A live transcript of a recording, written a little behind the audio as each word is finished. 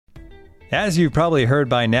As you've probably heard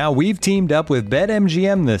by now, we've teamed up with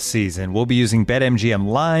BetMGM this season. We'll be using BetMGM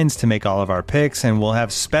lines to make all of our picks, and we'll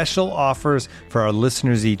have special offers for our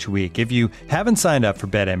listeners each week. If you haven't signed up for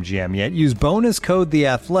BetMGM yet, use bonus code The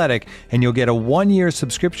Athletic, and you'll get a 1-year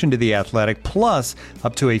subscription to The Athletic, plus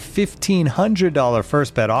up to a $1,500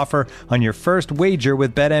 first bet offer on your first wager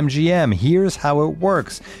with BetMGM. Here's how it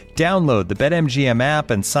works. Download the BetMGM app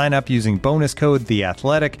and sign up using bonus code The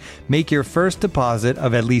Athletic. Make your first deposit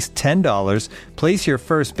of at least $10. Place your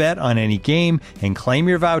first bet on any game and claim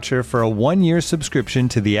your voucher for a 1-year subscription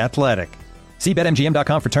to The Athletic. See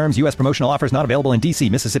BetMGM.com for terms. U.S. promotional offers not available in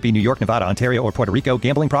D.C., Mississippi, New York, Nevada, Ontario, or Puerto Rico.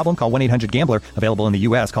 Gambling problem? Call 1-800-GAMBLER. Available in the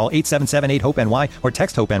U.S. Call 877-8-HOPE-NY or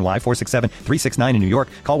text HOPE-NY 467-369 in New York.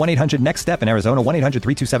 Call 1-800-NEXT-STEP in Arizona.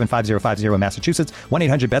 1-800-327-5050 in Massachusetts.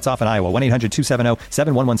 1-800-BETS-OFF in Iowa.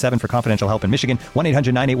 1-800-270-7117 for confidential help in Michigan.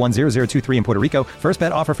 1-800-981-0023 in Puerto Rico. First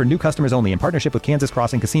bet offer for new customers only in partnership with Kansas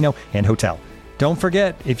Crossing Casino and Hotel. Don't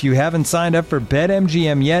forget, if you haven't signed up for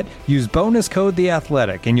BetMGM yet, use bonus code The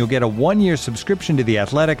Athletic, and you'll get a 1-year subscription to The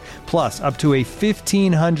Athletic, plus up to a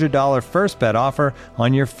 $1,500 first bet offer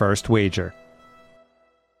on your first wager.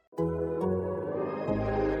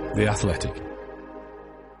 The Athletic.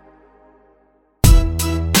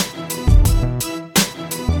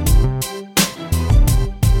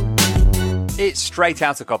 It's Straight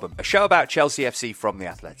Outta Cobham, a show about Chelsea FC from The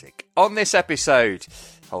Athletic. On this episode,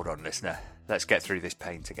 hold on, listener. Let's get through this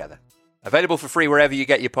pain together. Available for free wherever you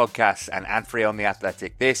get your podcasts and ad-free on The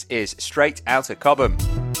Athletic. This is Straight Outta Cobham.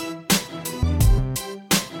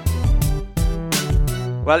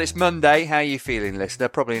 Well, it's Monday. How are you feeling, listener?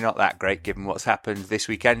 Probably not that great given what's happened this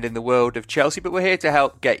weekend in the world of Chelsea, but we're here to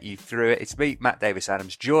help get you through it. It's me, Matt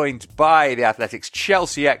Davis-Adams, joined by The Athletic's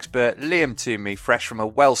Chelsea expert, Liam Toomey, fresh from a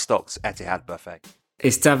well-stocked Etihad buffet.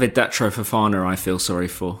 It's David Datro Fofana I feel sorry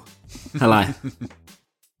for. Hello.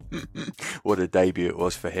 What a debut it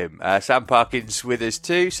was for him. Sam Parkins with us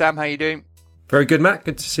too. Sam, how you doing? Very good, Matt.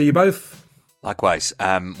 Good to see you both. Likewise.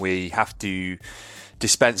 We have to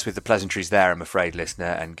dispense with the pleasantries there, I'm afraid, listener,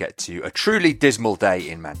 and get to a truly dismal day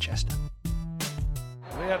in Manchester.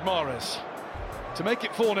 Riyad Mahrez to make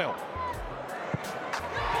it 4-0.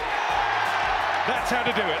 That's how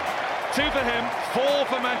to do it. 2 for him, 4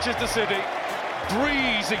 for Manchester City,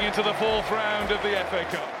 breezing into the 4th round of the FA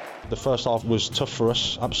Cup. The first half was tough for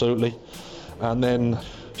us, absolutely. And then,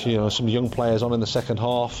 some young players on in the second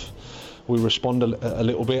half. We responded a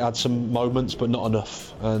little bit, had some moments, but not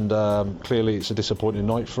enough. And clearly it's a disappointing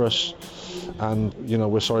night for us. And,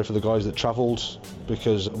 we're sorry for the guys that travelled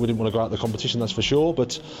because we didn't want to go out of the competition, that's for sure.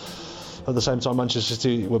 But at the same time, Manchester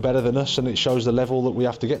City were better than us, and it shows the level that we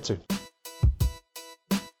have to get to.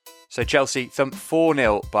 So Chelsea thumped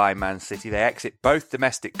 4-0 by Man City. They exit both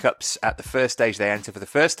domestic cups at the first stage they enter for the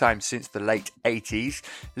first time since the late 80s.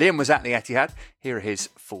 Liam was at the Etihad. Here are his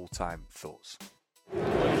full-time thoughts.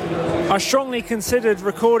 I strongly considered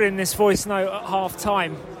recording this voice note at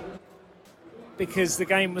half-time because the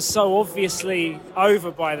game was so obviously over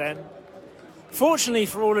by then. Fortunately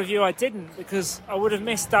for all of you, I didn't, because I would have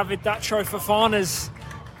missed David Datro Fofana's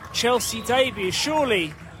Chelsea debut.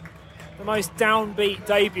 Surely the most downbeat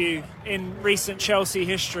debut in recent Chelsea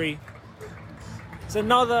history. It's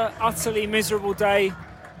another utterly miserable day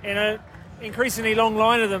in an increasingly long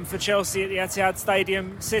line of them for Chelsea at the Etihad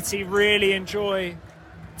Stadium. City really enjoy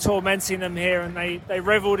tormenting them here, and they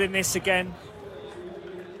revelled in this again.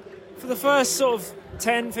 For the first sort of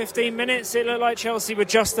 10-15 minutes, it looked like Chelsea were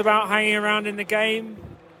just about hanging around in the game,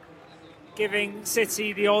 giving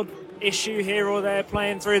City the odd issue here or there,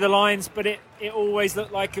 playing through the lines, but it always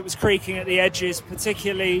looked like it was creaking at the edges,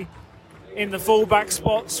 particularly in the full-back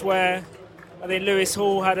spots where I think Lewis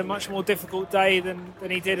Hall had a much more difficult day than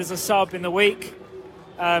he did as a sub in the week.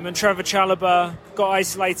 And Trevor Chalobah got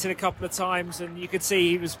isolated a couple of times, and you could see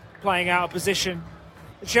he was playing out of position.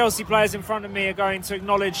 The Chelsea players in front of me are going to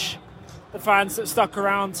acknowledge the fans that stuck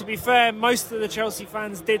around. To be fair, most of the Chelsea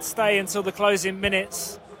fans did stay until the closing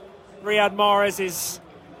minutes. Riyad Mahrez's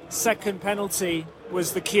second penalty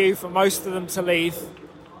was the cue for most of them to leave.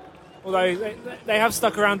 Although they have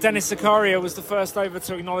stuck around. Dennis Zakaria was the first over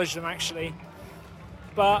to acknowledge them, actually.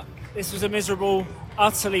 But this was a miserable,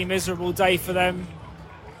 utterly miserable day for them.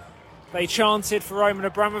 They chanted for Roman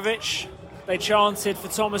Abramovich. They chanted for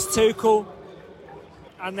Thomas Tuchel.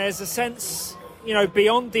 And there's a sense,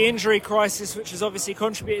 beyond the injury crisis, which has obviously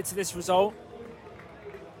contributed to this result,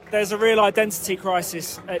 there's a real identity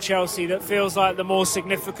crisis at Chelsea that feels like the more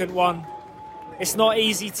significant one. It's not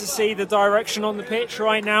easy to see the direction on the pitch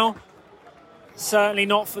right now. Certainly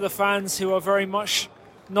not for the fans, who are very much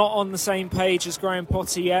not on the same page as Graham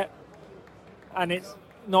Potter yet. And it's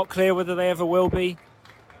not clear whether they ever will be.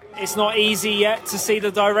 it's not easy yet to see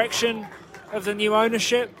the direction of the new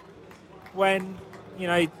ownership when,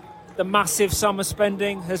 the massive summer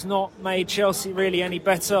spending has not made Chelsea really any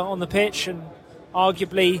better on the pitch and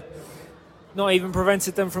arguably not even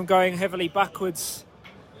prevented them from going heavily backwards.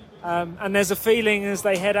 And there's a feeling as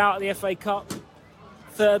they head out of the FA Cup,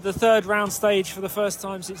 the third round stage for the first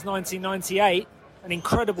time since 1998, an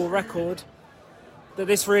incredible record, that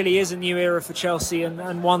this really is a new era for Chelsea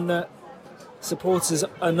and one that supporters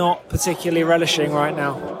are not particularly relishing right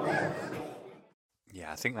now.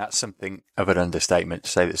 Yeah, I think that's something of an understatement to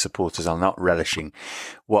say that supporters are not relishing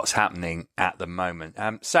what's happening at the moment.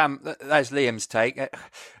 Sam, there's Liam's take.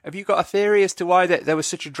 Have you got a theory as to why there was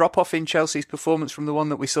such a drop-off in Chelsea's performance from the one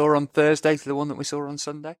that we saw on Thursday to the one that we saw on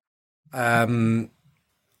Sunday?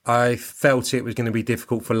 I felt it was going to be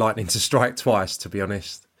difficult for Lightning to strike twice, to be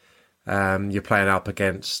honest. You're playing up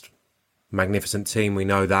against a magnificent team, we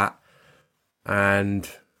know that. And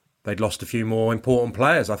they'd lost a few more important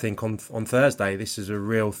players, I think, on Thursday. This is a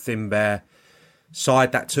real thin, bare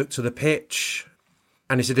side that took to the pitch.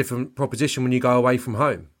 And it's a different proposition when you go away from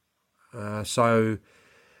home. So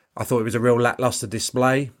I thought it was a real lacklustre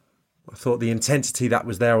display. I thought the intensity that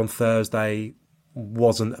was there on Thursday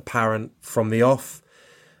wasn't apparent from the off.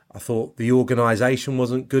 I thought the organisation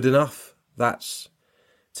wasn't good enough. That's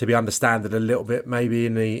to be understood a little bit maybe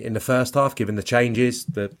in the first half, given the changes,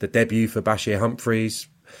 the debut for Bashir Humphreys,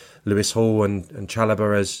 Lewis Hall and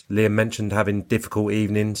Chalobah, as Liam mentioned, having difficult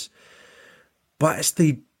evenings. But it's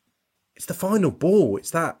the final ball.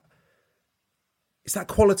 It's that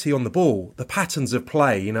quality on the ball, the patterns of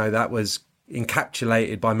play, that was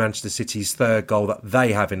encapsulated by Manchester City's third goal that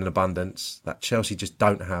they have in abundance, that Chelsea just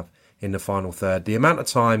don't have in the final third. The amount of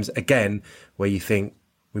times, again, where you think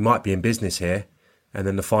we might be in business here, and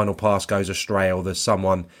then the final pass goes astray, or there's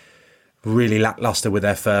someone really lacklustre with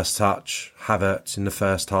their first touch. Havertz in the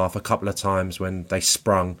first half, a couple of times when they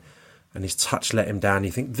sprung and his touch let him down.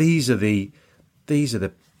 You think these are the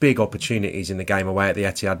big opportunities in the game away at the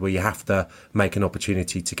Etihad where you have to make an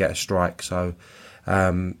opportunity to get a strike. So,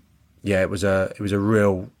 it was a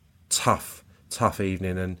real tough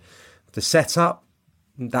evening, and the setup,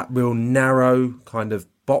 that real narrow kind of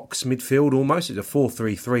box midfield almost. It's a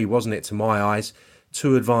 4-3-3, wasn't it, to my eyes?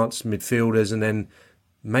 Two advanced midfielders, and then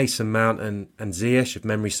Mason Mount and Ziyech, if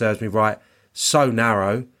memory serves me right. So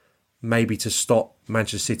narrow, maybe to stop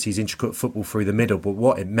Manchester City's intricate football through the middle. But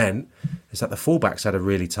what it meant is that the fullbacks had a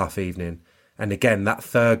really tough evening. And again, that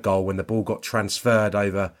third goal, when the ball got transferred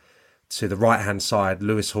over to the right-hand side,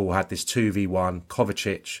 Lewis Hall had this 2v1.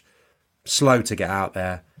 Kovacic, slow to get out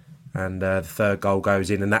there. And the third goal goes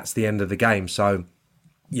in, and that's the end of the game. So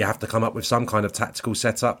you have to come up with some kind of tactical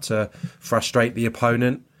setup to frustrate the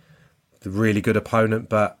opponent, the really good opponent.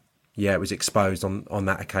 But yeah, it was exposed on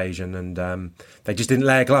that occasion, and they just didn't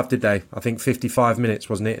lay a glove, did they? I think 55 minutes,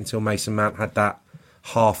 wasn't it, until Mason Mount had that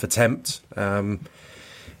half attempt.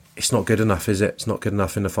 It's not good enough, is it? It's not good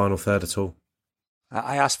enough in the final third at all.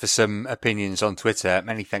 I asked for some opinions on Twitter.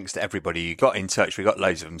 Many thanks to everybody who got in touch. We got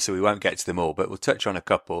loads of them, so we won't get to them all, but we'll touch on a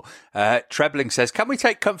couple. Trebling says, can we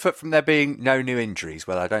take comfort from there being no new injuries?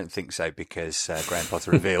 Well, I don't think so, because Graham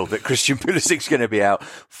Potter revealed that Christian Pulisic's going to be out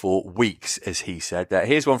for weeks, as he said.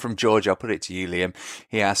 Here's one from George. I'll put it to you, Liam.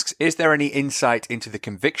 He asks, is there any insight into the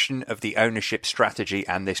conviction of the ownership strategy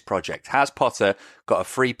and this project? Has Potter got a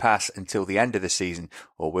free pass until the end of the season,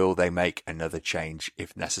 or will they make another change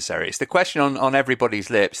if necessary? It's the question on everybody's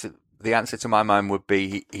lips. The answer to my mind would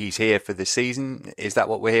be he's here for the season. Is that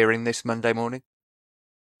what we're hearing this Monday morning?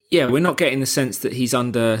 Yeah, we're not getting the sense that he's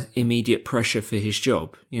under immediate pressure for his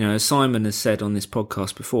job. As Simon has said on this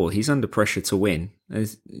podcast before, he's under pressure to win.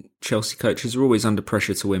 As Chelsea coaches are always under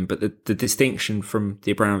pressure to win, but the distinction from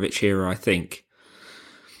the Abramovich era, I think,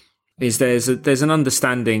 is there's an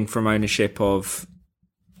understanding from ownership of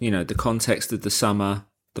the context of the summer,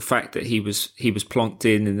 the fact that he was plonked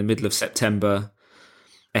in the middle of September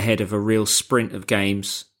ahead of a real sprint of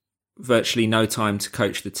games, virtually no time to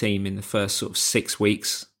coach the team in the first sort of 6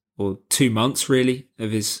 weeks or 2 months really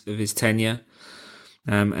of his tenure,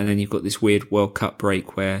 and then you've got this weird World Cup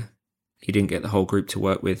break where he didn't get the whole group to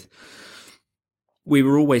work with. We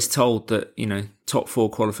were always told that top four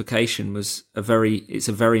qualification was a very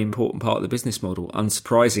important part of the business model,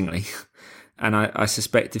 unsurprisingly. And I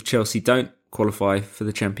suspect if Chelsea don't qualify for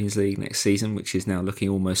the Champions League next season, which is now looking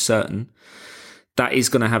almost certain, that is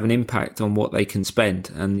going to have an impact on what they can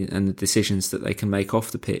spend and the decisions that they can make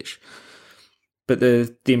off the pitch. But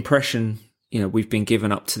the impression we've been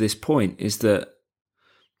given up to this point is that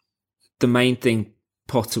the main thing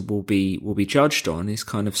Potter will be judged on is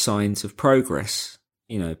kind of signs of progress,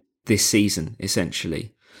 this season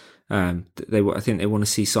essentially. I think they want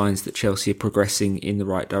to see signs that Chelsea are progressing in the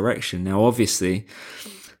right direction. Now, obviously,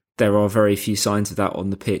 there are very few signs of that on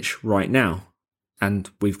the pitch right now, and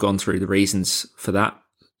we've gone through the reasons for that.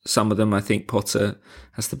 Some of them I think Potter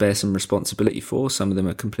has to bear some responsibility for. Some of them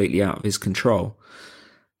are completely out of his control.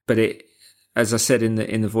 But as I said in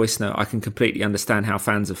the voice note, I can completely understand how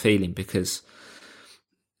fans are feeling, because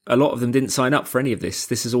a lot of them didn't sign up for any of this.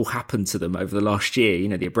 This has all happened to them over the last year. You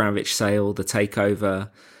know, the Abramovich sale, the takeover,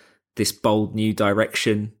 this bold new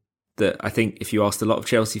direction that I think if you asked a lot of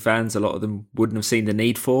Chelsea fans, a lot of them wouldn't have seen the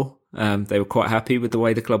need for. They were quite happy with the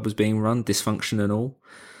way the club was being run, dysfunction and all.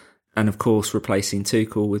 And of course, replacing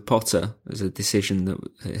Tuchel with Potter is a decision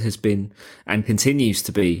that has been and continues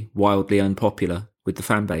to be wildly unpopular with the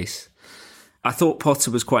fan base. I thought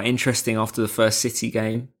Potter was quite interesting after the first City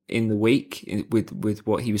game in the week with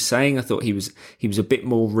what he was saying. I thought he was a bit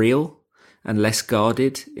more real and less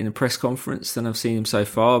guarded in a press conference than I've seen him so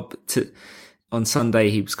far. But on Sunday,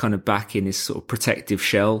 he was kind of back in his sort of protective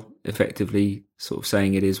shell, effectively sort of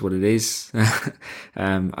saying it is what it is.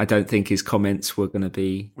 I don't think his comments were going to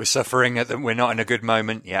be... We're suffering at them. We're not in a good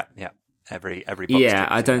moment. Yeah. Every yeah,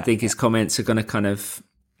 I don't think his comments are going to kind of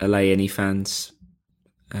allay any fans'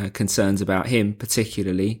 concerns about him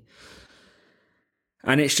particularly.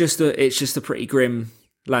 And it's just a pretty grim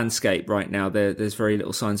landscape right now. There's very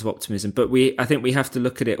little signs of optimism. But I think we have to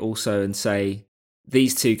look at it also and say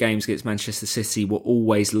these two games against Manchester City were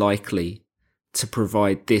always likely to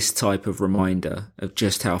provide this type of reminder of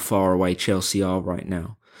just how far away Chelsea are right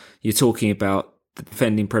now. You're talking about the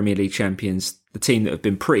defending Premier League champions, the team that have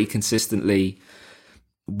been pretty consistently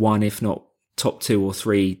one, if not top 2 or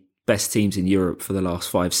 3 best teams in Europe for the last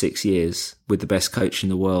 5-6 years, with the best coach in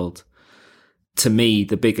the world. To me,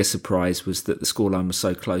 the bigger surprise was that the scoreline was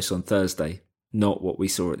so close on Thursday, not what we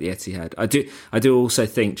saw at the Etihad. I do also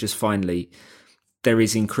think, just finally, there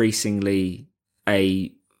is increasingly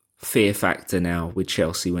a fear factor now with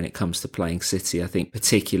Chelsea when it comes to playing City. I think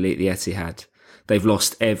particularly at the Etihad, they've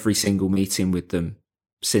lost every single meeting with them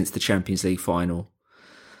since the Champions League final.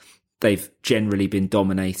 They've generally been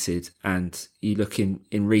dominated, and you look in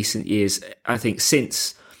recent years, I think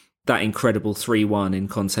since that incredible 3-1 in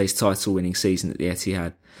Conte's title-winning season at the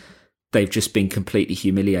Etihad, they've just been completely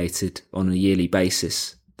humiliated on a yearly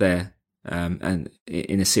basis there. And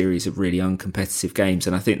in a series of really uncompetitive games.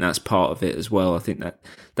 And I think that's part of it as well. I think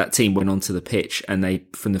that team went onto the pitch and they,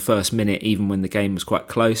 from the first minute, even when the game was quite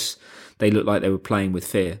close, they looked like they were playing with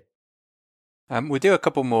fear. We'll do a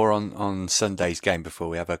couple more on Sunday's game before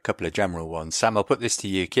we have a couple of general ones. Sam, I'll put this to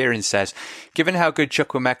you. Kieran says, given how good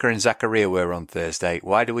Chukwuemeka and Zakaria were on Thursday,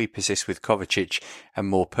 why do we persist with Kovacic and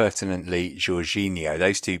more pertinently Jorginho?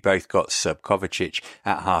 Those two both got sub Kovacic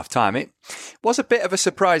at half-time. It was a bit of a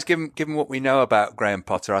surprise given what we know about Graham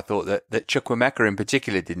Potter. I thought that Chukwuemeka in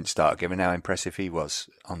particular didn't start, given how impressive he was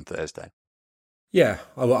on Thursday. Yeah,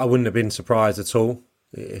 I wouldn't have been surprised at all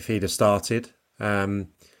if he'd have started.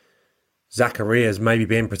 Zakaria's maybe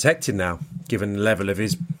being protected now, given the level of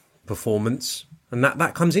his performance. And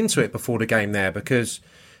that comes into it before the game there, because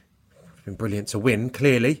it's been brilliant to win,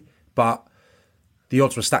 clearly, but the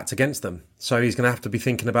odds were stacked against them. So he's going to have to be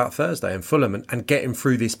thinking about Thursday and Fulham and getting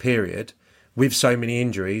through this period with so many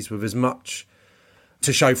injuries, with as much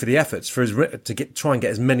to show for the efforts, try and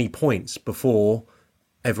get as many points before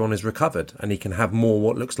everyone is recovered and he can have more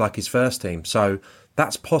what looks like his first team. So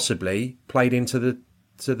that's possibly played into the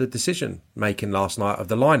decision making last night of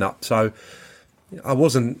the lineup. So I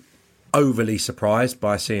wasn't overly surprised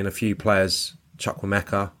by seeing a few players.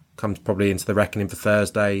 Chukwuemeka comes probably into the reckoning for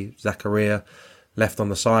Thursday. Zakaria left on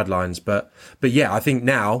the sidelines, but yeah, I think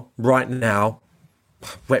right now,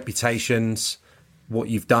 reputations, what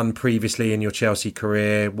you've done previously in your Chelsea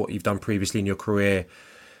career, what you've done previously in your career,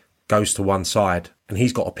 goes to one side, and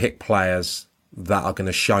he's got to pick players that are going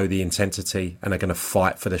to show the intensity and are going to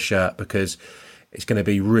fight for the shirt, because it's going to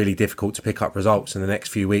be really difficult to pick up results in the next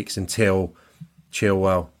few weeks until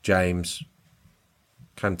Chilwell, James,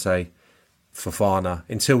 Kante, Fofana,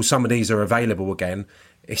 until some of these are available again.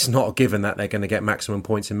 It's not a given that they're going to get maximum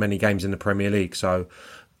points in many games in the Premier League. So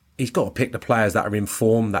he's got to pick the players that are in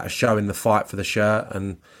form, that are showing the fight for the shirt.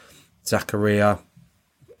 And Zakaria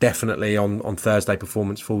definitely on Thursday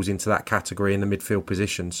performance falls into that category in the midfield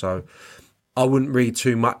position. So I wouldn't read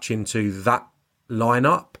too much into that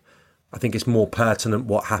lineup. I think it's more pertinent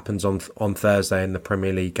what happens on Thursday in the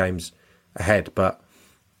Premier League games ahead. But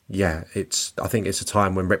yeah, I think it's a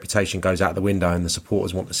time when reputation goes out the window and the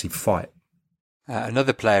supporters want to see fight.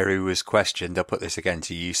 Another player who was questioned, I'll put this again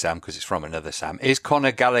to you, Sam, because it's from another Sam, is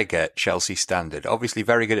Conor Gallagher Chelsea standard? Obviously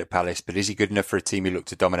very good at Palace, but is he good enough for a team who look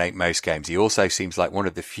to dominate most games? He also seems like one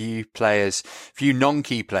of the few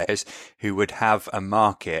non-key players who would have a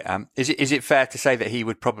market. Is it fair to say that he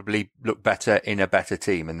would probably look better in a better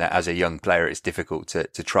team, and that as a young player it's difficult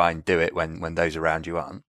to try and do it when those around you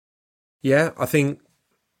aren't? Yeah, I think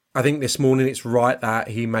this morning it's right that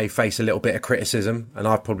he may face a little bit of criticism, and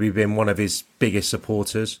I've probably been one of his biggest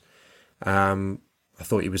supporters. I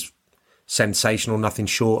thought he was sensational, nothing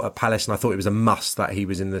short at Palace, and I thought it was a must that he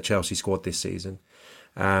was in the Chelsea squad this season.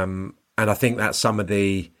 And I think that some of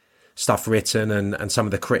the stuff written and some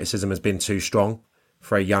of the criticism has been too strong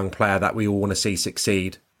for a young player that we all want to see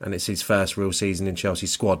succeed, and it's his first real season in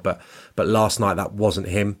Chelsea's squad. But last night that wasn't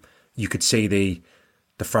him. You could see the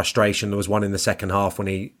frustration. There was one in the second half when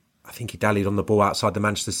I think he dallied on the ball outside the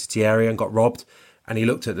Manchester City area and got robbed. And he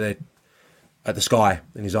looked at the sky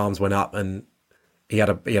and his arms went up, and he had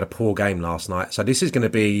a poor game last night. So this is going to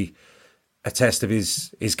be a test of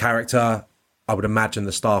his character. I would imagine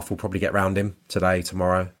the staff will probably get round him today,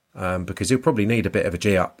 tomorrow, because he'll probably need a bit of a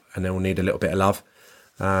G up, and he'll need a little bit of love.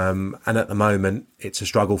 And at the moment, it's a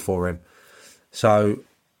struggle for him. So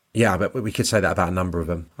yeah, but we could say that about a number of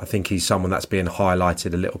them. I think he's someone that's being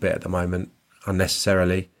highlighted a little bit at the moment,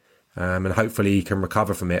 unnecessarily. And hopefully he can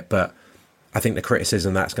recover from it. But I think the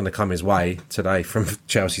criticism that's going to come his way today from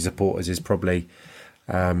Chelsea supporters is probably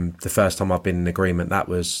the first time I've been in agreement. That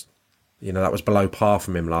was below par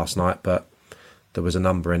from him last night, but there was a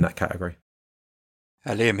number in that category.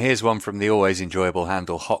 Liam, here's one from the always enjoyable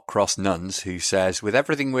handle Hot Cross Nuns, who says, with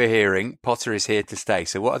everything we're hearing, Potter is here to stay.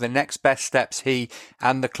 So what are the next best steps he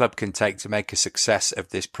and the club can take to make a success of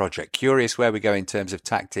this project? Curious where we go in terms of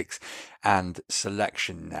tactics and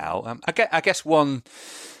selection now. I guess one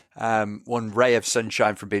ray of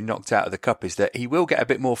sunshine from being knocked out of the cup is that he will get a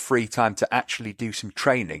bit more free time to actually do some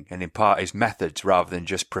training and impart his methods rather than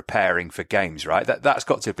just preparing for games, right? That's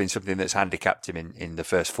got to have been something that's handicapped him in the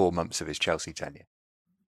first 4 months of his Chelsea tenure.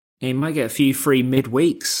 He might get a few free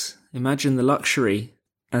midweeks. Imagine the luxury.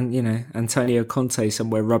 And, Antonio Conte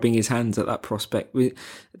somewhere rubbing his hands at that prospect.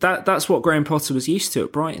 That's what Graham Potter was used to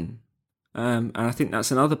at Brighton. And I think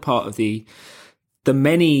that's another part of the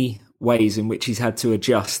many ways in which he's had to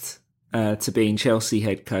adjust to being Chelsea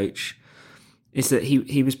head coach, is that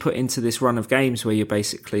he was put into this run of games where you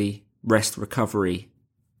basically rest, recovery,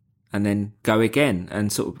 and then go again,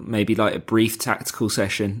 and sort of maybe like a brief tactical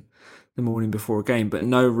session the morning before a game, but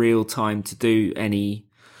no real time to do any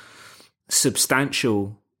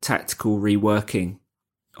substantial tactical reworking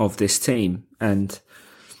of this team. And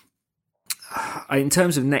in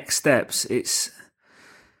terms of next steps,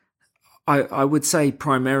 I would say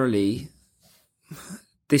primarily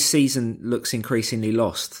this season looks increasingly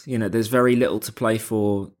lost. There's very little to play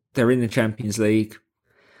for. They're in the Champions League.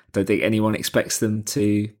 I don't think anyone expects them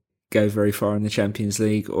to go very far in the Champions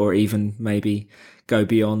League, or even maybe go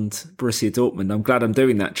beyond Borussia Dortmund. I'm glad I'm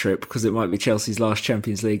doing that trip because it might be Chelsea's last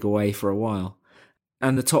Champions League away for a while.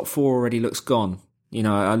 And the top four already looks gone.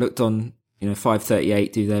 I looked on,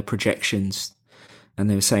 538 do their projections, and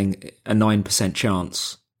they were saying a 9%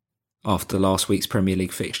 chance after last week's Premier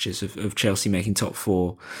League fixtures of Chelsea making top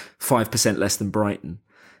four, 5% less than Brighton.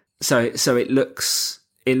 So it looks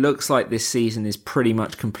like this season is pretty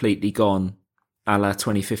much completely gone, a la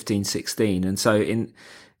 2015-16. And so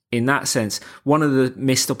in that sense, one of the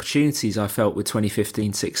missed opportunities I felt with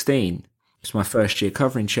 2015-16, it was my first year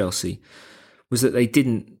covering Chelsea, was that they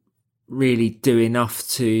didn't really do enough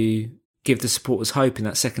to give the supporters hope in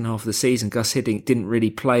that second half of the season. Gus Hiddink didn't really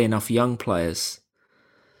play enough young players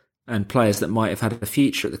and players that might have had a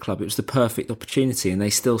future at the club. It was the perfect opportunity, and they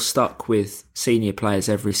still stuck with senior players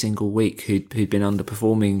every single week who'd been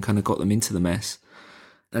underperforming and kind of got them into the mess.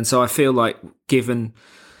 And so I feel like, given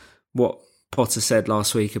what Potter said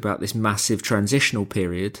last week about this massive transitional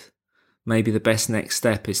period, maybe the best next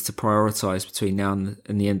step is to prioritise between now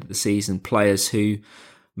and the end of the season players who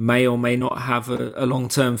may or may not have a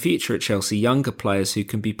long-term future at Chelsea, younger players who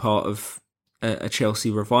can be part of a Chelsea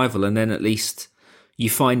revival, and then at least you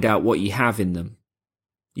find out what you have in them.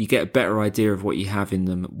 You get a better idea of what you have in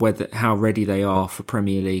them, how ready they are for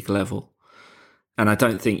Premier League level. And I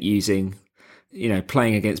don't think using,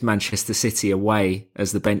 playing against Manchester City away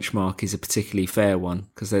as the benchmark is a particularly fair one,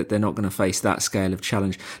 because they're not going to face that scale of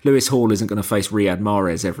challenge. Lewis Hall isn't going to face Riyad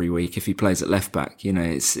Mahrez every week if he plays at left back.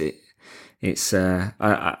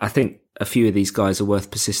 I think a few of these guys are worth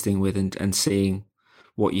persisting with and seeing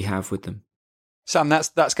what you have with them. Sam,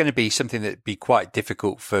 that's going to be something that'd be quite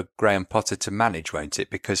difficult for Graham Potter to manage, won't it?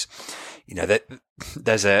 Because,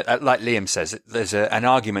 there's like Liam says, there's an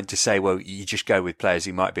argument to say, well, you just go with players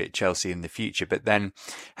who might be at Chelsea in the future. But then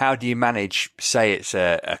how do you manage, say it's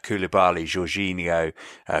a Koulibaly, Jorginho,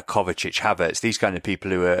 Kovacic, Havertz, these kind of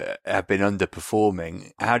people who have been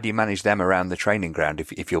underperforming? How do you manage them around the training ground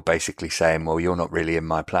if you're basically saying, well, you're not really in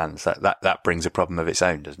my plans? That brings a problem of its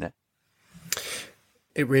own, doesn't it?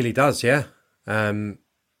 It really does, yeah. But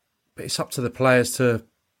it's up to the players to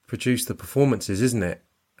produce the performances, isn't it?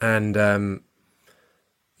 And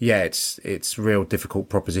it's a real difficult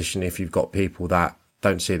proposition if you've got people that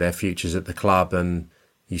don't see their futures at the club and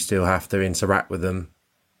you still have to interact with them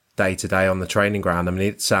day to day on the training ground. I mean,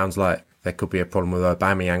 it sounds like there could be a problem with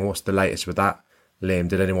Aubameyang. What's the latest with that, Liam?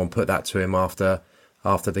 Did anyone put that to him after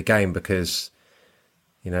the game? Because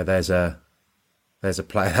there's a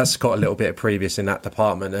player that's got a little bit of previous in that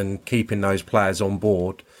department, and keeping those players on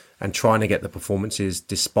board and trying to get the performances,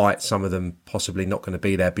 despite some of them possibly not going to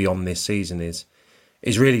be there beyond this season, is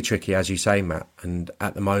really tricky, as you say, Matt. And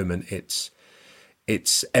at the moment, it's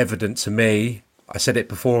evident to me. I said it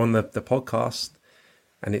before on the podcast,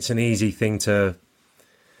 and it's an easy thing to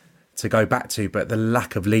go back to, but the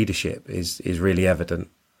lack of leadership is really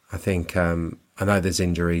evident. I think I know there's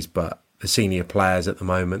injuries, but the senior players at the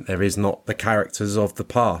moment, there is not the characters of the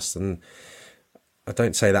past. And I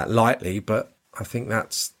don't say that lightly, but I think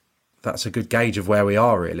that's a good gauge of where we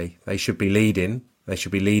are, really. They should be leading. They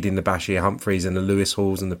should be leading the Bashir Humphreys and the Lewis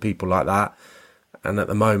Halls and the people like that. And at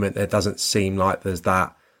the moment, there doesn't seem like there's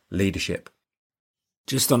that leadership.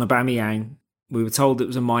 Just on Aubameyang, we were told it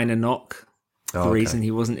was a minor knock. The reason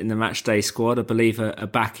he wasn't in the matchday squad, I believe a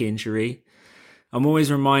back injury. I'm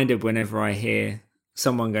always reminded whenever I hear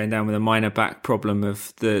someone going down with a minor back problem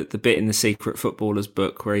of the bit in the Secret Footballer's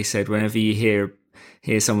book where he said whenever you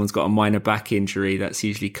hear someone's got a minor back injury, that's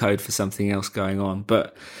usually code for something else going on.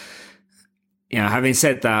 But having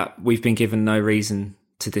said that, we've been given no reason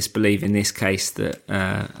to disbelieve in this case that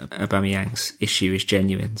Aubameyang's issue is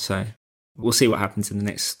genuine. So we'll see what happens in the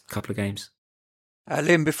next couple of games.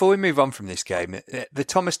 Liam, before we move on from this game, the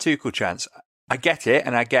Thomas Tuchel chance, I get it,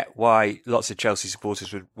 and I get why lots of Chelsea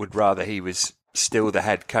supporters would rather he was still the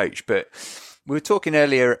head coach. But we were talking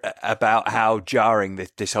earlier about how jarring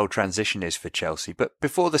this whole transition is for Chelsea. But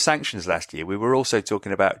before the sanctions last year, we were also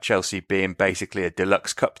talking about Chelsea being basically a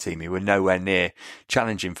deluxe cup team who were nowhere near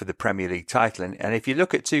challenging for the Premier League title. And if you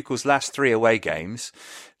look at Tuchel's last 3 away games,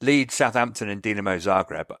 Leeds, Southampton and Dinamo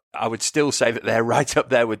Zagreb, I would still say that they're right up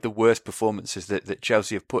there with the worst performances that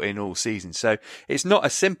Chelsea have put in all season. So it's not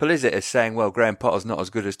as simple, is it, as saying, well, Graham Potter's not as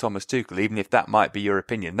good as Thomas Tuchel, even if that might be your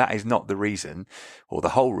opinion. That is not the reason or the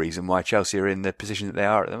whole reason why Chelsea are in the position that they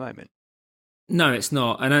are at the moment. No, it's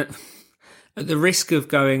not. And at the risk of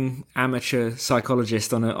going amateur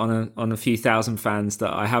psychologist on a few thousand fans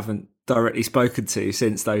that I haven't directly spoken to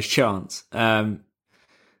since those chants,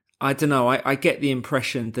 I don't know. I get the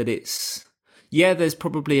impression that there's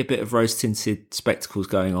probably a bit of rose-tinted spectacles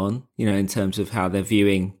going on, in terms of how they're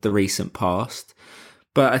viewing the recent past.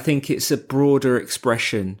 But I think it's a broader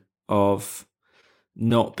expression of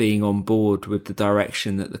not being on board with the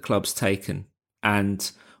direction that the club's taken.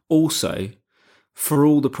 And also, for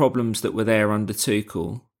all the problems that were there under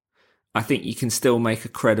Tuchel, I think you can still make a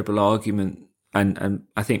credible argument, and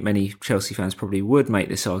I think many Chelsea fans probably would make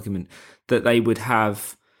this argument, that they would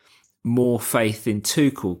have more faith in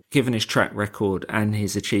Tuchel, given his track record and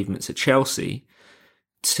his achievements at Chelsea,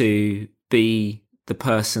 to be the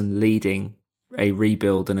person leading a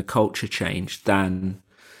rebuild and a culture change than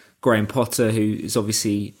Graham Potter, who has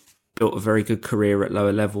obviously built a very good career at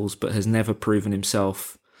lower levels, but has never proven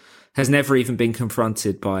himself, has never even been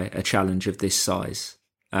confronted by a challenge of this size.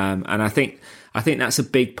 And I think that's a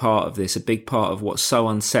big part of this. A big part of what's so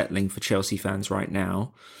unsettling for Chelsea fans right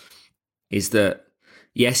now is that,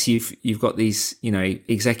 yes, you've got these,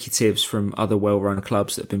 executives from other well-run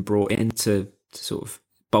clubs that have been brought in to sort of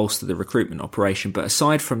bolster the recruitment operation. But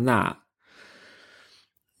aside from that,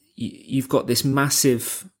 you've got this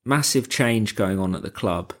massive change going on at the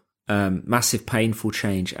club, massive painful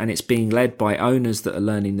change, and it's being led by owners that are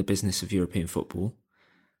learning the business of European football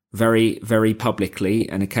very, very publicly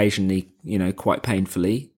and occasionally, quite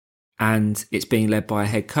painfully. And it's being led by a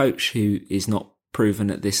head coach who is not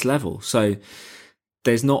proven at this level. So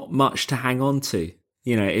there's not much to hang on to.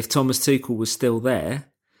 If Thomas Tuchel was still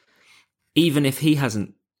there, even if he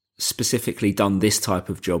hasn't specifically done this type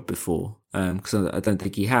of job before, because I don't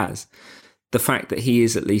think he has, the fact that he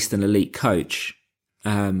is at least an elite coach,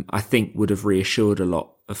 I think would have reassured a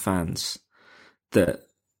lot of fans that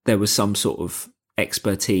there was some sort of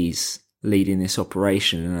expertise leading this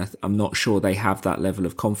operation, and I'm not sure they have that level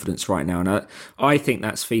of confidence right now. And I think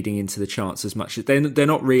that's feeding into the chance as much as they're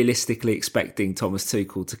not realistically expecting Thomas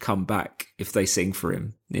Tuchel to come back if they sing for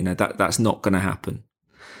him. That's not going to happen.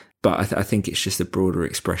 But I think it's just a broader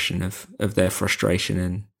expression of their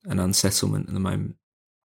frustration and unsettlement at the moment.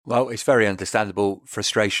 Well, it's very understandable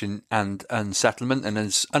frustration and unsettlement, and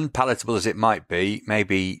as unpalatable as it might be,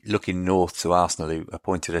 maybe looking north to Arsenal, who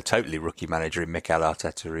appointed a totally rookie manager in Mikel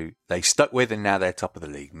Arteta, who they stuck with, and now they're top of the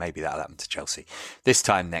league. Maybe that'll happen to Chelsea this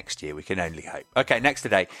time next year. We can only hope. Okay, next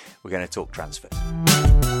today, we're going to talk transfers.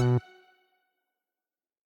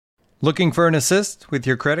 Looking for an assist with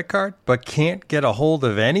your credit card, but can't get a hold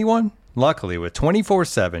of anyone? Luckily, with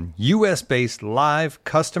 24/7 US-based live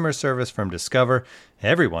customer service from Discover,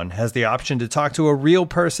 everyone has the option to talk to a real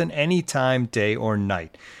person anytime, day or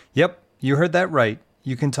night. Yep, you heard that right.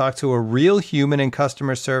 You can talk to a real human in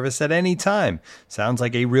customer service at any time. Sounds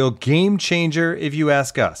like a real game changer if you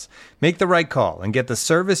ask us. Make the right call and get the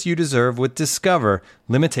service you deserve with Discover.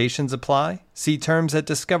 Limitations apply. See terms at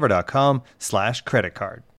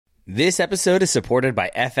discover.com/creditcard. This episode is supported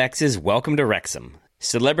by FX's Welcome to Wrexham.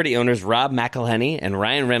 Celebrity owners Rob McElhenney and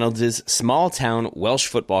Ryan Reynolds' small-town Welsh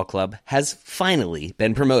football club has finally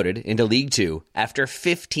been promoted into League Two after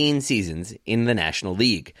 15 seasons in the National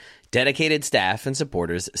League. Dedicated staff and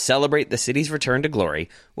supporters celebrate the city's return to glory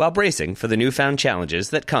while bracing for the newfound challenges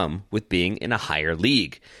that come with being in a higher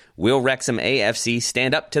league. Will Wrexham AFC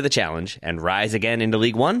stand up to the challenge and rise again into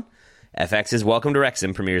League One? FX's Welcome to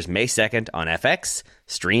Wrexham premieres May 2nd on FX,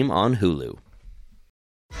 stream on Hulu.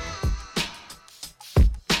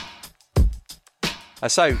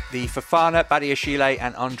 So the Fofana, Badiashile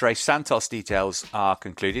and Andre Santos details are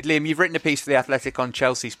concluded. Liam, you've written a piece for The Athletic on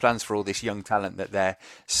Chelsea's plans for all this young talent that they're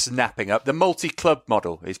snapping up. The multi-club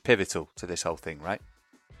model is pivotal to this whole thing, right?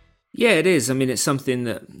 Yeah, it is. I mean, it's something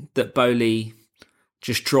that Bowley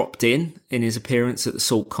just dropped in his appearance at the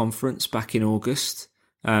Salt Conference back in August.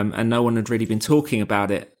 And no one had really been talking about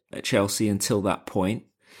it at Chelsea until that point.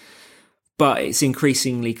 But it's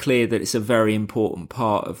increasingly clear that it's a very important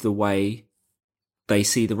part of the way they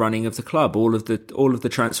see the running of the club. All of the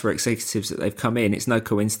transfer executives that they've come in, it's no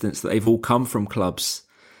coincidence that they've all come from clubs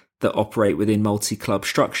that operate within multi-club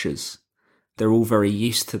structures. They're all very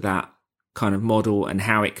used to that kind of model and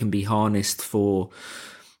how it can be harnessed for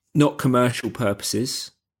not commercial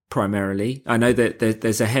purposes primarily. I know that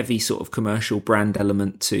there's a heavy sort of commercial brand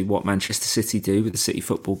element to what Manchester City do with the City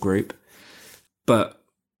Football Group, but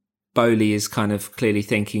Bowley is kind of clearly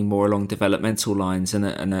thinking more along developmental lines and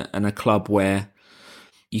a club where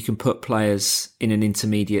you can put players in an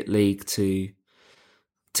intermediate league to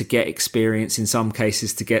get experience, in some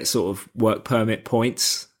cases to get sort of work permit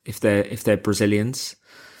points if they're Brazilians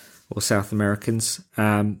or South Americans,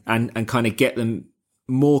 and kind of get them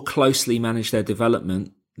more closely manage their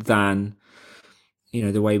development than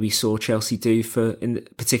the way we saw Chelsea do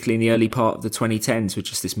particularly in the early part of the 2010s,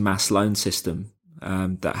 which is this mass loan system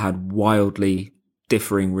that had wildly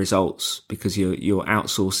differing results because you're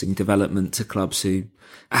outsourcing development to clubs who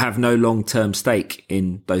have no long-term stake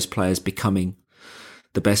in those players becoming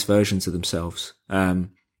the best versions of themselves.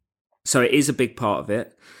 So it is a big part of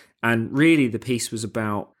it. And really the piece was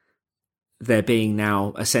about there being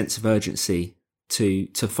now a sense of urgency to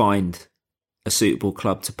find a suitable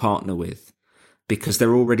club to partner with, because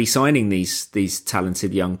they're already signing these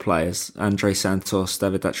talented young players. Andre Santos,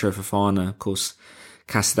 David Fofana, of course,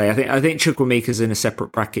 Cassidy. I think Chukwuemeka's in a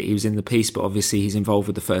separate bracket. He was in the piece, but obviously he's involved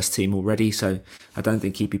with the first team already, so I don't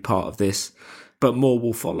think he'd be part of this. But more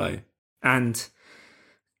will follow. And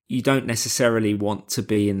you don't necessarily want to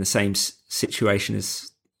be in the same situation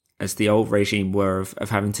as the old regime were of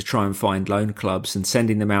having to try and find loan clubs and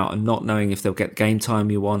sending them out and not knowing if they'll get game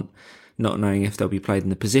time you want, not knowing if they'll be played in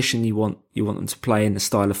the position you want them to play, in the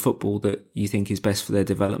style of football that you think is best for their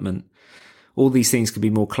development. All these things can be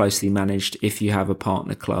more closely managed if you have a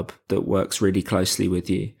partner club that works really closely with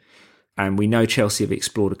you. And we know Chelsea have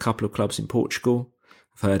explored a couple of clubs in Portugal.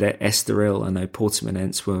 I've heard Estoril, I know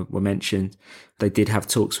Portimonense were mentioned. They did have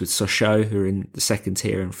talks with Sochaux, who are in the second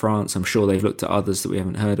tier in France. I'm sure they've looked at others that we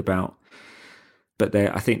haven't heard about. But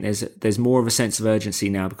I think there's more of a sense of urgency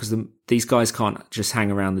now, because these guys can't just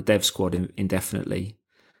hang around the dev squad indefinitely.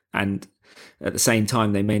 And at the same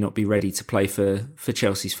time, they may not be ready to play for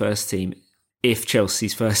Chelsea's first team if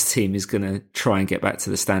Chelsea's first team is going to try and get back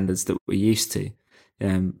to the standards that we're used to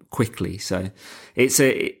quickly. So it's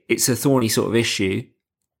a thorny sort of issue,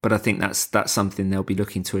 but I think that's something they'll be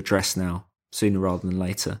looking to address now, sooner rather than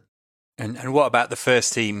later. And what about the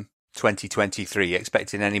first team 2023?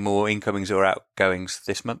 Expecting any more incomings or outgoings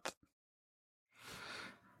this month?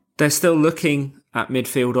 They're still looking at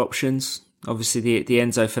midfield options. Obviously, the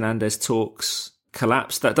Enzo Fernandez talks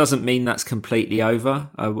collapsed. That doesn't mean that's completely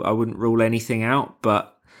over. I wouldn't rule anything out,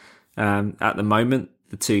 but at the moment,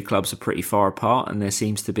 the two clubs are pretty far apart, and there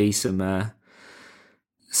seems to be some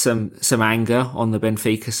anger on the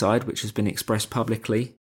Benfica side, which has been expressed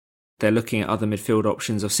publicly. They're looking at other midfield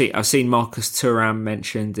options. I've seen Marcus Thuram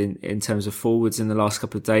mentioned in terms of forwards in the last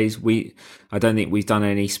couple of days. I don't think we've done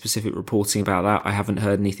any specific reporting about that. I haven't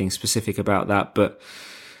heard anything specific about that, but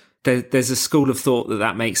there's a school of thought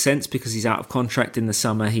that makes sense because he's out of contract in the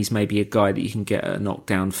summer. He's maybe a guy that you can get a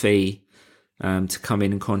knockdown fee to come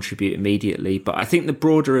in and contribute immediately. But I think the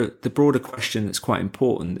broader question that's quite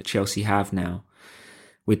important that Chelsea have now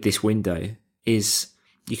with this window is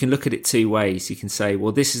you can look at it two ways. You can say,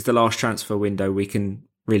 well, this is the last transfer window. We can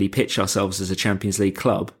really pitch ourselves as a Champions League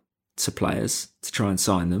club to players to try and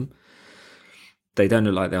sign them. They don't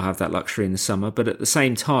look like they'll have that luxury in the summer. But at the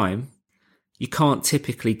same time, you can't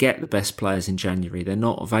typically get the best players in January. They're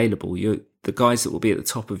not available. The guys that will be at the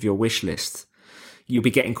top of your wish list, you'll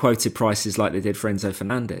be getting quoted prices like they did for Enzo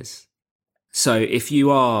Fernandez. So if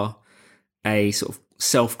you are a sort of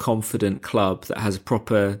self-confident club that has a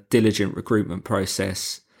proper, diligent recruitment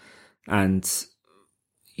process and,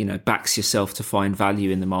 backs yourself to find value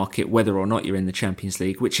in the market, whether or not you're in the Champions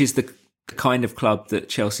League, which is the kind of club that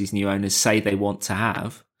Chelsea's new owners say they want to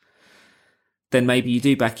have, then maybe you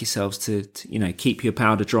do back yourselves to keep your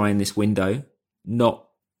powder dry in this window, not,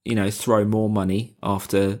 throw more money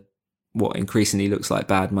after what increasingly looks like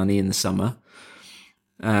bad money in the summer,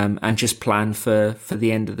 and just plan for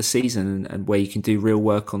the end of the season and where you can do real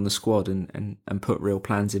work on the squad and put real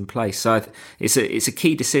plans in place. So it's a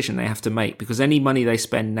key decision they have to make because any money they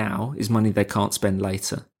spend now is money they can't spend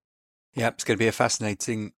later. Yeah, it's going to be a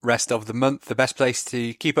fascinating rest of the month. The best place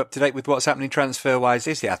to keep up to date with what's happening transfer-wise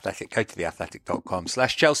is The Athletic. Go to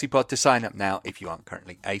theathletic.com/ChelseaPod to sign up now if you aren't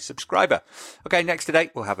currently a subscriber. Okay, next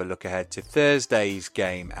today, we'll have a look ahead to Thursday's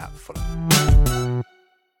game at Fulham.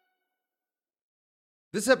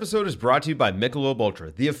 This episode is brought to you by Michelob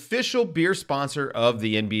Ultra, the official beer sponsor of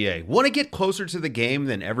the NBA. Want to get closer to the game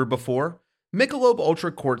than ever before? Michelob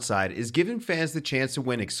Ultra Courtside is giving fans the chance to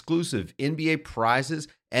win exclusive NBA prizes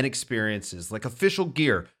and experiences like official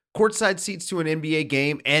gear, courtside seats to an NBA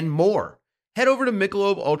game, and more. Head over to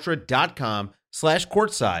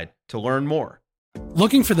MichelobUltra.com/courtside to learn more.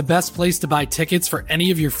 Looking for the best place to buy tickets for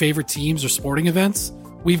any of your favorite teams or sporting events?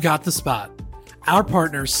 We've got the spot. Our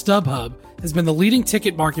partner, StubHub, has been the leading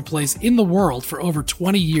ticket marketplace in the world for over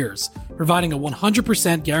 20 years, providing a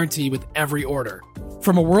 100% guarantee with every order.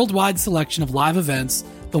 From a worldwide selection of live events,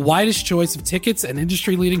 the widest choice of tickets and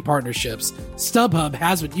industry-leading partnerships, StubHub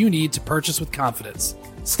has what you need to purchase with confidence.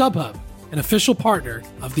 StubHub, an official partner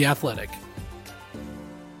of The Athletic.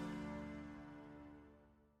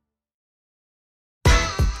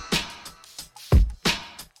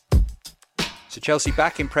 So Chelsea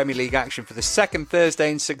back in Premier League action for the second Thursday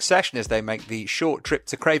in succession as they make the short trip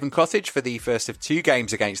to Craven Cottage for the first of two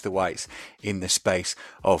games against the Whites in the space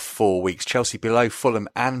of 4 weeks. Chelsea below Fulham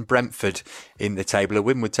and Brentford in the table. A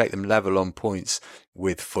win would take them level on points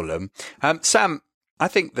with Fulham. Sam, I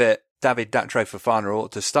think that David Datro Fofana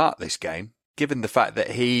ought to start this game, given the fact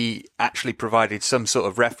that he actually provided some sort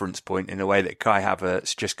of reference point in a way that Kai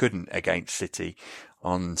Havertz just couldn't against City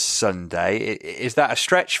on Sunday. Is that a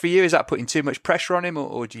stretch for you? Is that putting too much pressure on him,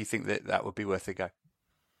 or do you think that would be worth a go?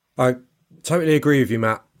 I totally agree with you,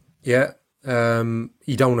 Matt. Yeah,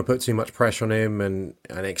 you don't want to put too much pressure on him and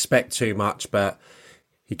expect too much, but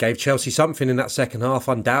he gave Chelsea something in that second half,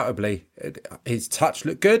 undoubtedly. His touch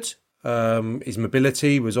looked good. His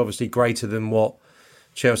mobility was obviously greater than what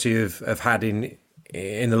Chelsea have had in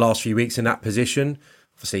the last few weeks in that position.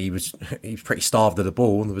 Obviously, he was pretty starved of the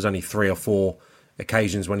ball. There was only 3 or 4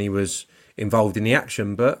 occasions when he was involved in the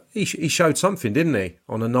action, but he showed something, didn't he?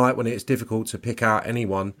 On a night when it's difficult to pick out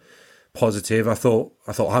anyone positive, I thought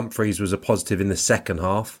Humphreys was a positive in the second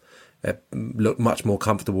half. It looked much more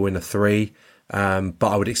comfortable in a 3, but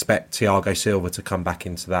I would expect Thiago Silva to come back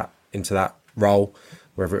into that role,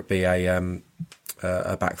 whether it be a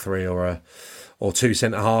back 3 or 2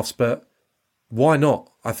 centre halves. But why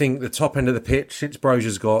not? I think the top end of the pitch since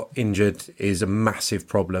Brozier's got injured is a massive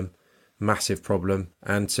problem.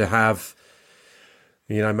 And to have,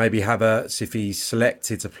 maybe Havertz, if he's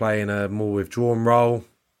selected to play in a more withdrawn role,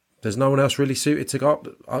 there's no one else really suited to go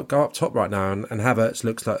up top right now. And Havertz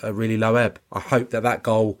looks like a really low ebb. I hope that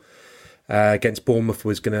goal against Bournemouth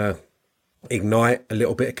was going to ignite a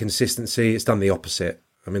little bit of consistency. It's done the opposite.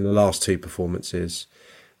 I mean, the last 2 performances,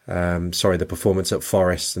 the performance at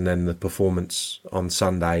Forest and then the performance on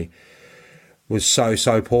Sunday was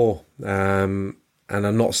so poor. and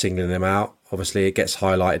I'm not singling him out. Obviously, it gets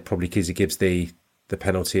highlighted probably because he gives the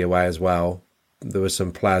penalty away as well. There were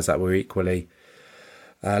some players that were equally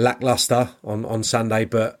lacklustre on Sunday,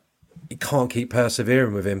 but you can't keep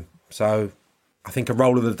persevering with him. So I think a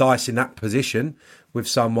roll of the dice in that position with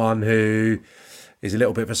someone who is a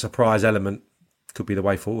little bit of a surprise element could be the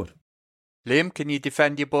way forward. Liam, can you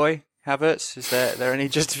defend your boy Havertz? Is there any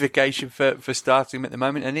justification for starting him at the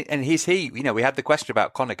moment? And is he, we had the question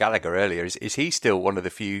about Conor Gallagher earlier. Is he still one of the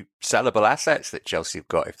few sellable assets that Chelsea have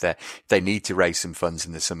got if they need to raise some funds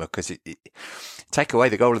in the summer? Because take away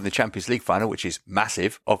the goal in the Champions League final, which is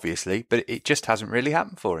massive, obviously, but it just hasn't really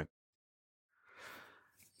happened for him.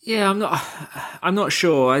 Yeah, I'm not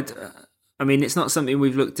sure. I mean, it's not something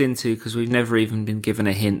we've looked into because we've never even been given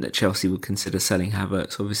a hint that Chelsea would consider selling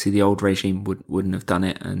Havertz. Obviously, the old regime wouldn't have done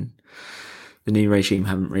it, and the new regime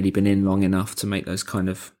haven't really been in long enough to make those kind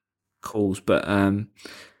of calls. But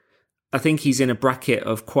I think he's in a bracket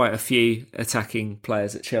of quite a few attacking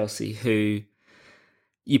players at Chelsea who,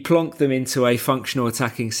 you plonk them into a functional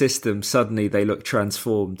attacking system, suddenly they look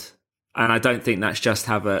transformed. And I don't think that's just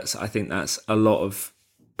Havertz. I think that's a lot of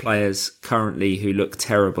players currently who look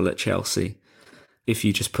terrible at Chelsea. If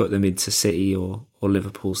you just put them into City or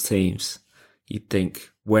Liverpool's teams, you'd think,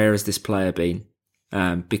 where has this player been?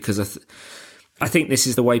 Because I think this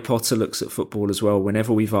is the way Potter looks at football as well.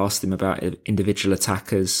 Whenever we've asked him about individual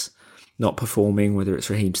attackers not performing, whether it's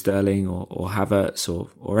Raheem Sterling or Havertz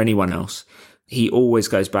or anyone else, he always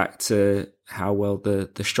goes back to how well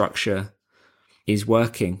the structure is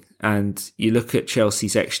working. And you look at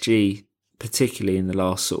Chelsea's XG, particularly in the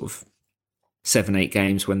last sort of 7-8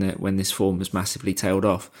 games when this form has massively tailed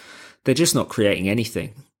off, they're just not creating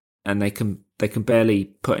anything, and they can barely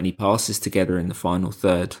put any passes together in the final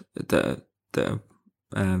third that are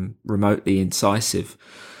remotely incisive.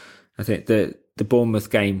 I think the Bournemouth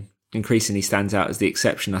game increasingly stands out as the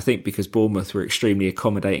exception. I think because Bournemouth were extremely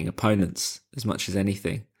accommodating opponents as much as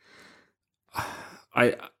anything.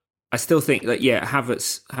 I still think that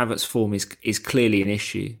Havertz form is clearly an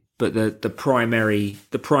issue. But the primary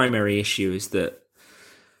issue is that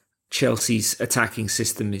Chelsea's attacking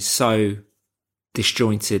system is so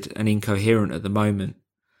disjointed and incoherent at the moment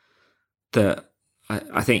that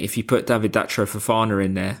I think if you put David Datro Fofana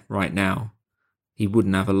in there right now, he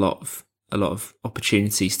wouldn't have a lot of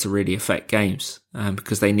opportunities to really affect games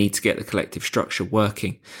because they need to get the collective structure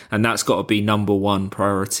working, and that's got to be number one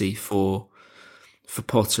priority for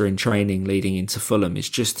Potter in training leading into Fulham, is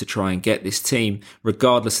just to try and get this team,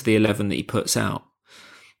 regardless of the 11 that he puts out,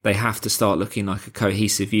 they have to start looking like a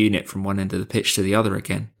cohesive unit from one end of the pitch to the other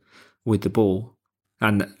again with the ball.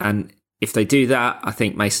 And if they do that, I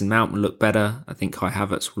think Mason Mount will look better. I think Kai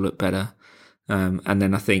Havertz will look better. And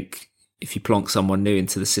then I think if you plonk someone new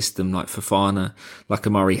into the system like Fofana, like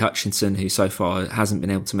Amari Hutchinson, who so far hasn't been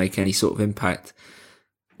able to make any sort of impact,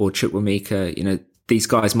 or Chukwuemeka, these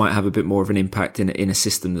guys might have a bit more of an impact in a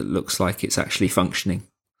system that looks like it's actually functioning.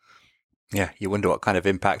 Yeah, you wonder what kind of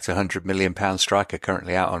impact a £100 million striker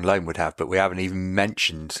currently out on loan would have, but we haven't even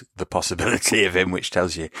mentioned the possibility of him, which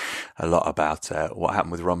tells you a lot about what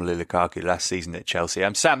happened with Romelu Lukaku last season at Chelsea.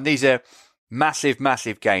 Sam, these are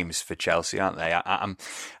massive games for Chelsea, aren't they?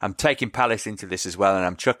 I'm taking Palace into this as well, and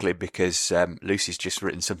I'm chuckling because Lucy's just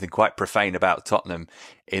written something quite profane about Tottenham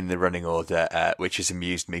in the running order, which has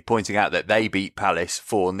amused me, pointing out that they beat Palace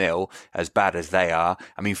 4-0, as bad as they are.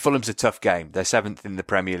 I mean, Fulham's a tough game. They're 7th in the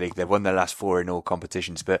Premier League. They've won their last 4 in all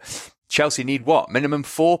competitions, but Chelsea need what? Minimum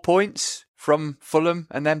 4 points from Fulham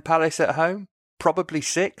and then Palace at home? Probably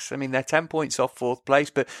 6. I mean, they're 10 points off 4th place,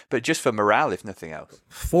 but just for morale, if nothing else.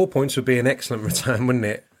 4 points would be an excellent return, wouldn't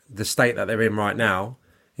it? The state that they're in right now,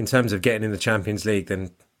 in terms of getting in the Champions League,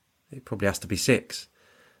 then it probably has to be 6,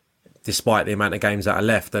 despite the amount of games that are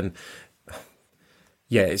left. And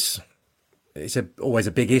yeah, it's always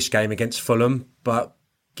a big-ish game against Fulham, but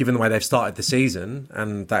given the way they've started the season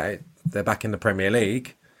and that they're back in the Premier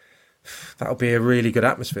League, that'll be a really good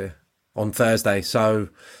atmosphere on Thursday. So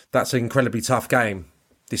that's an incredibly tough game,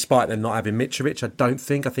 despite them not having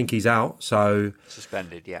Mitrovic. I think he's out. So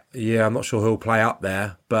suspended, yeah. Yeah, I'm not sure who'll play up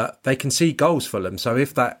there, but they can see goals for them. So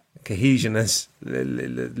if that cohesion, as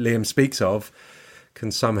Liam speaks of,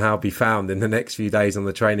 can somehow be found in the next few days on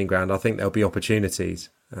the training ground, I think there'll be opportunities.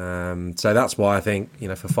 So that's why I think,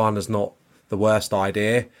 Fofana's not the worst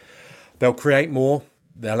idea. They'll create more.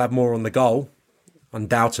 They'll have more on the goal,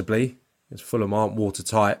 undoubtedly. Fulham aren't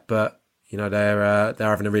watertight, but they're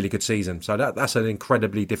having a really good season. So that's an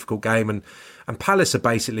incredibly difficult game. And Palace are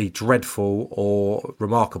basically dreadful or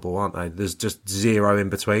remarkable, aren't they? There's just zero in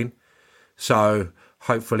between. So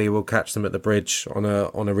hopefully we'll catch them at the Bridge on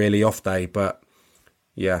a really off day. But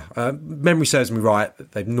Yeah. Memory serves me right.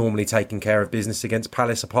 They've normally taken care of business against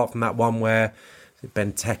Palace, apart from that one where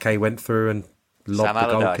Benteke went through and lobbed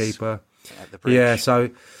the goalkeeper. Yeah, so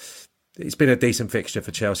it's been a decent fixture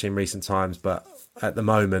for Chelsea in recent times, but at the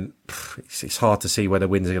moment, it's hard to see where the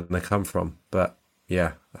wins are going to come from. But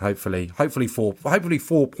yeah, hopefully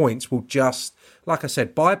 4 points will just, like I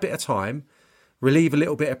said, buy a bit of time, relieve a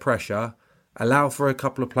little bit of pressure, allow for a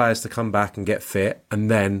couple of players to come back and get fit,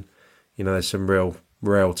 and then, there's some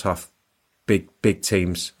real tough, big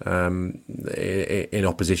teams in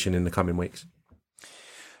opposition in the coming weeks.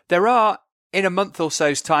 There are, in a month or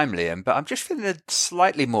so's time, Liam, but I'm just feeling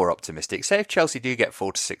slightly more optimistic. Say if Chelsea do get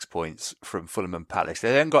 4 to 6 points from Fulham and Palace,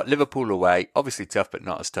 they then got Liverpool away, obviously tough, but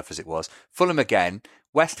not as tough as it was. Fulham again,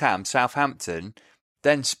 West Ham, Southampton,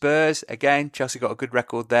 then Spurs again. Chelsea got a good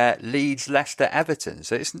record there. Leeds, Leicester, Everton.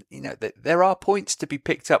 So it's, there are points to be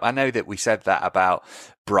picked up. I know that we said that about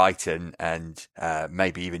Brighton and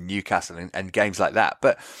maybe even Newcastle and games like that,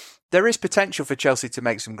 but there is potential for Chelsea to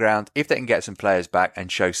make some ground if they can get some players back and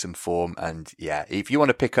show some form. And yeah, if you want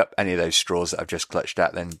to pick up any of those straws that I've just clutched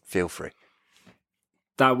at, then feel free.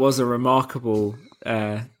 That was a remarkable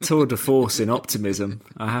tour de force in optimism,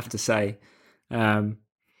 I have to say.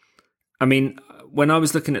 When I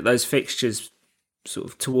was looking at those fixtures sort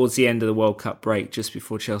of towards the end of the World Cup break, just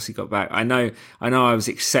before Chelsea got back, I know I was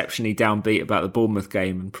exceptionally downbeat about the Bournemouth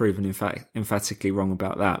game and proven emphatically wrong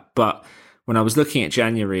about that. But when I was looking at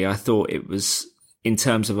January, I thought it was, in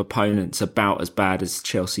terms of opponents, about as bad as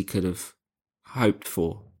Chelsea could have hoped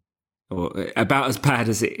for, or about as bad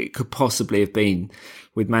as it could possibly have been,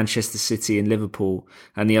 with Manchester City and Liverpool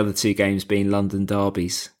and the other two games being London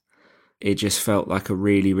derbies. It just felt like a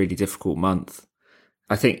really, really difficult month.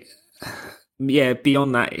 I think,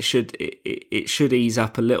 beyond that, it should ease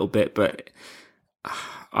up a little bit, but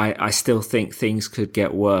I still think things could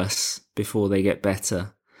get worse before they get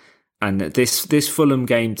better. And this Fulham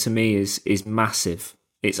game to me is massive.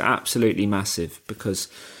 It's absolutely massive because,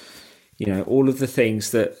 all of the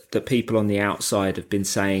things that people on the outside have been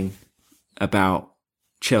saying about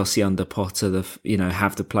Chelsea under Potter,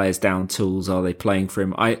 have the players down tools, are they playing for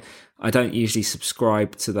him? I don't usually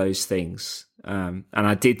subscribe to those things. And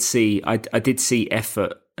I did see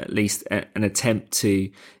effort, at least an attempt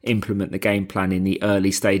to implement the game plan in the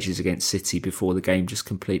early stages against City before the game just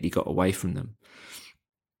completely got away from them.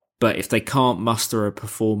 But if they can't muster a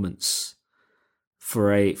performance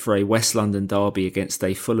for a West London derby against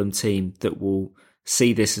a Fulham team that will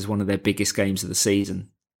see this as one of their biggest games of the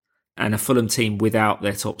season, and a Fulham team without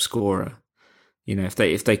their top scorer, if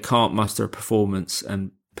they can't muster a performance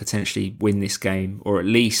and potentially win this game, or at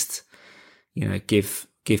least give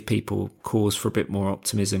people cause for a bit more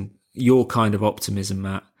optimism, your kind of optimism,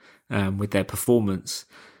 Matt, with their performance,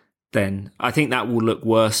 then I think that will look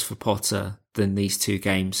worse for Potter than these two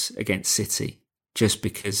games against City, just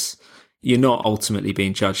because you're not ultimately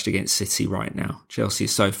being judged against City right now. Chelsea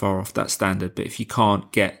is so far off that standard, but if you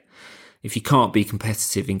can't be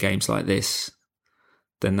competitive in games like this,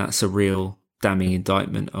 then that's a real damning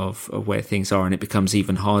indictment of where things are, and it becomes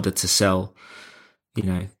even harder to sell,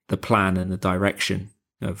 the plan and the direction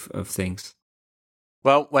of things.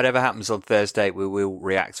 Well, whatever happens on Thursday, we will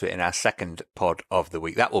react to it in our second pod of the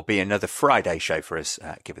week. That will be another Friday show for us,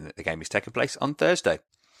 given that the game is taking place on Thursday.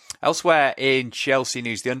 Elsewhere in Chelsea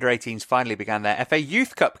news, the under-18s finally began their FA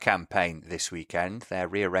Youth Cup campaign this weekend. Their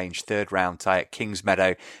rearranged third-round tie at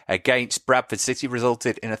Kingsmeadow against Bradford City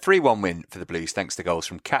resulted in a 3-1 win for the Blues, thanks to goals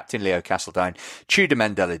from captain Leo Castledine, Tudor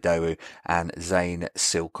Mendele-Dowu and Zane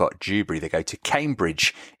Silcott-Dewberry. They go to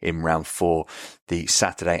Cambridge in round 4 the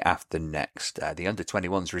Saturday after next. The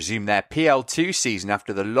under-21s resume their PL2 season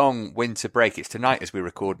after the long winter break. It's tonight as we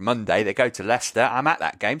record Monday. They go to Leicester. I'm at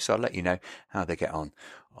that game, so I'll let you know how they get on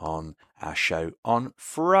our show on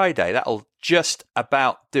Friday. That'll just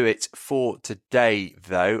about do it for today,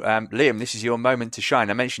 though. Liam, this is your moment to shine.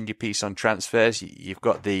 I mentioned your piece on transfers. You've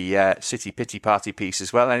got the City Pity Party piece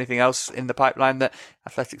as well. Anything else in the pipeline that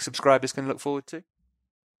Athletic subscribers can look forward to?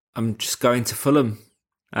 I'm just going to Fulham.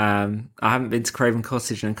 I haven't been to Craven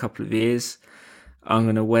Cottage in a couple of years. I'm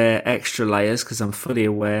going to wear extra layers because I'm fully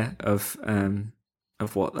aware of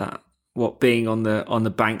what being on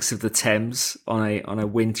the banks of the Thames on a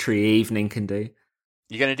wintry evening can do.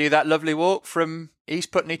 You're going to do that lovely walk from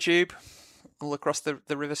East Putney Tube all across the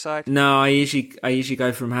riverside? No, I usually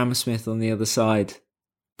go from Hammersmith on the other side.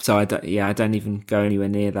 So I don't even go anywhere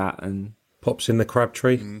near that. And pops in the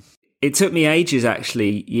Crabtree. It took me ages,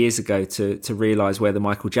 actually, years ago, to realise where the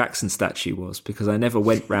Michael Jackson statue was, because I never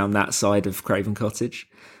went round that side of Craven Cottage.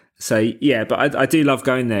 So, yeah, but I do love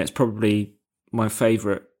going there. It's probably my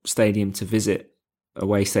favourite stadium to visit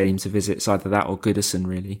away stadium to visit. It's either that or Goodison,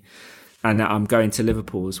 really. And I'm going to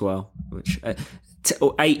Liverpool as well, which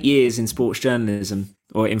 8 years in sports journalism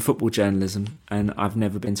or in football journalism, and I've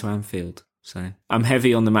never been to Anfield. So I'm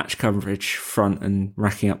heavy on the match coverage front and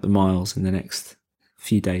racking up the miles in the next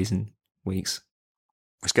few days and weeks.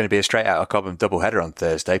 It's going to be a straight out of Cobham doubleheader on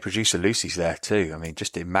Thursday. Producer Lucy's there too. I mean,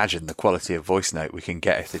 just imagine the quality of voice note we can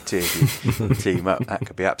get if the two of you team up. That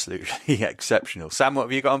could be absolutely exceptional. Sam, what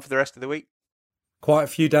have you got on for the rest of the week? Quite a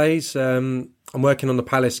few days. I'm working on the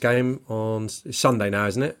Palace game on Sunday now,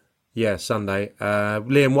 isn't it? Yeah, Sunday.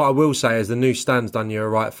 Liam, what I will say is the new stand's done you a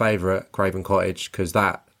right favour at Craven Cottage, because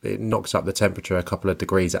it knocks up the temperature a couple of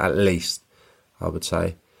degrees at least, I would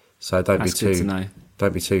say. So don't be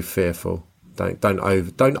too fearful. Don't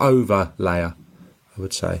over layer, I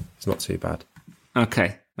would say. It's not too bad.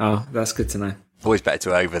 Okay. Oh, that's good to know. Always better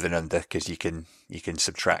to over than under, because you can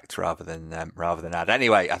subtract rather than add.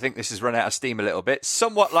 Anyway, I think this has run out of steam a little bit,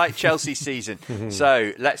 somewhat like Chelsea season.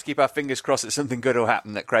 So let's keep our fingers crossed that something good will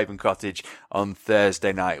happen at Craven Cottage on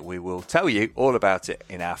Thursday night. We will tell you all about it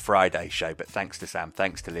in our Friday show. But thanks to Sam,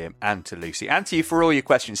 thanks to Liam, and to Lucy, and to you for all your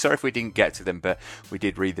questions. Sorry if we didn't get to them, but we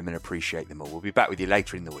did read them and appreciate them all. We'll be back with you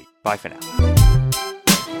later in the week. Bye for now.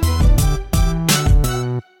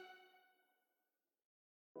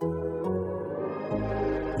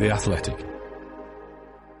 The Athletic.